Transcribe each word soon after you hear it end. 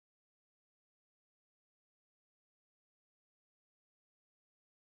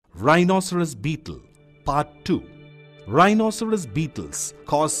Rhinoceros Beetle Part 2. Rhinoceros beetles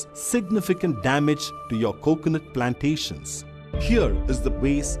cause significant damage to your coconut plantations. Here is the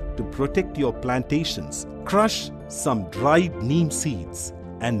ways to protect your plantations. Crush some dried neem seeds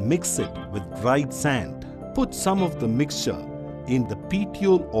and mix it with dried sand. Put some of the mixture in the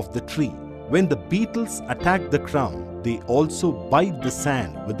petiole of the tree. When the beetles attack the crown, they also bite the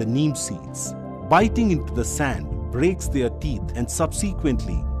sand with the neem seeds. Biting into the sand breaks their teeth and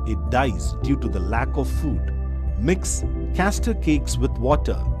subsequently it dies due to the lack of food. Mix castor cakes with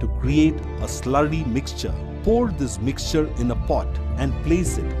water to create a slurry mixture. Pour this mixture in a pot and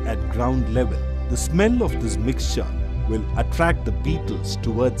place it at ground level. The smell of this mixture will attract the beetles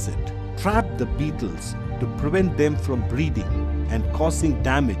towards it. Trap the beetles to prevent them from breeding and causing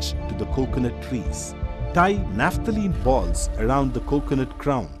damage to the coconut trees. Tie naphthalene balls around the coconut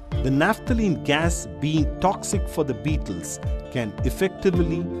crown. The naphthalene gas, being toxic for the beetles, can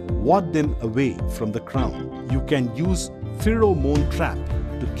effectively ward them away from the crown. You can use pheromone trap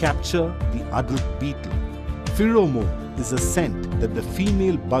to capture the adult beetle. Pheromone is a scent that the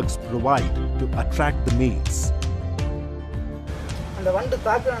female bugs provide to attract the males. அந்த வண்டு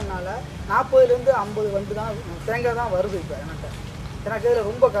தாக்குறதுனால 40 ல இருந்து 50 வண்டு தான் தேங்காய் தான் வருது இப்ப எனக்கு இதுல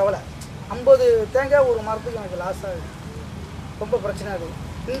ரொம்ப கவலை 50 தேங்காய் ஒரு மரத்துக்கு எனக்கு லாஸ் ஆகுது ரொம்ப பிரச்சனை ஆகுது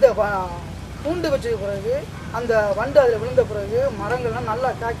இந்த பூண்டு வச்ச பிறகு அந்த வண்டு அதுல விழுந்த பிறகு மரங்கள்லாம் நல்லா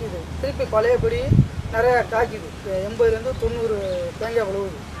காக்கிது திருப்பி பழையபடி நிறைய காக்கிது 80 ல இருந்து 90 தேங்காய்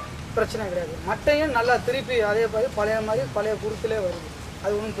விழுவுது பிரச்சனை கிடையாது மட்டையும் நல்லா திருப்பி அதே மாதிரி பழைய குருத்திலே வருது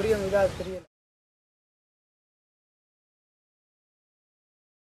அது ஒன்றும் பெரிய இதா தெரியல